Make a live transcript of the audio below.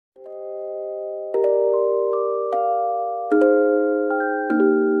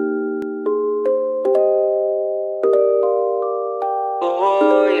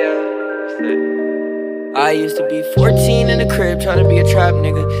I used to be 14 in the crib, tryna be a trap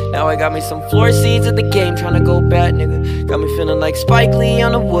nigga. Now I got me some floor seeds at the game, tryna go bad nigga. Got me feeling like Spike Lee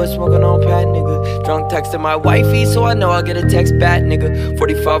on the wood, smoking on Pat nigga. Drunk texting my wifey, so I know I'll get a text back nigga.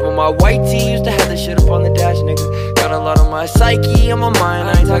 45 on my white tee, used to have this shit up on the dash nigga. Got a lot on my psyche, on my mind,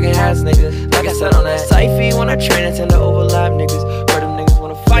 I ain't talking hats nigga. Like I said on that Syfy, when I train I tend to overlap niggas. Where them niggas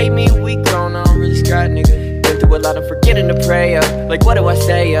wanna fight me, we grown, I don't really scrap nigga. Through a lot of forgetting to pray, like what do I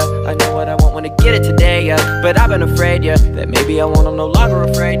say, I know what I want when I get it today, but I've been afraid, that maybe I won't, I'm no longer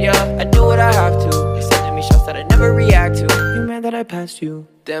afraid, I do what I have to. You sending me shots that I never react to. You mad that I passed you?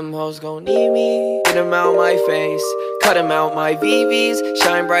 Them hoes gon' need me. Get them out my face, cut them out my VVs,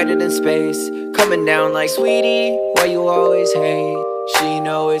 shine brighter than space. Coming down like sweetie, why you always hate? She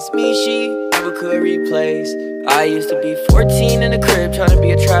know it's me, she never could replace. I used to be 14 in the crib, tryna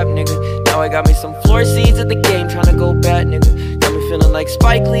be a trap nigga. Now I got me some floor seeds at the game, tryna go bad nigga. Got me feeling like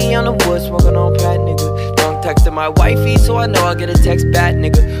Spike Lee on the wood, smoking on Pat nigga. Drunk texting my wifey, so I know I'll get a text back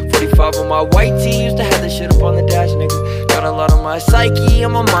nigga. 45 on my white tee, used to have this shit up on the dash nigga. Got a lot on my psyche,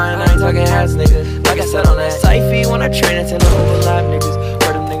 on my mind, I ain't talking hats nigga. Like I said on that Syfy, when I train I tend to overlap niggas.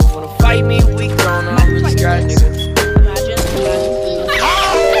 Where them niggas wanna fight me, we grown, I don't really scrap niggas.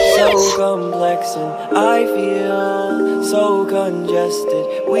 So complex and I feel so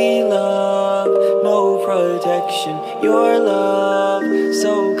congested. We love, no protection. Your love,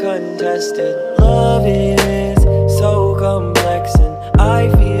 so contested. Love is so complex and I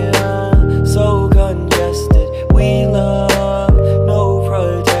feel so congested. We love, no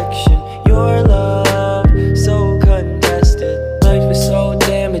protection. Your love, so contested. Life is so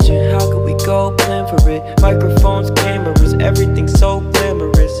damaging, how could we go plan for it? Microphones, cameras, everything's so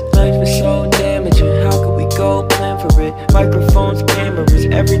glamorous. Life is so damaging, how could we go plan for it? Microphones, cameras,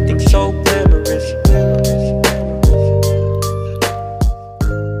 everything's so glamorous.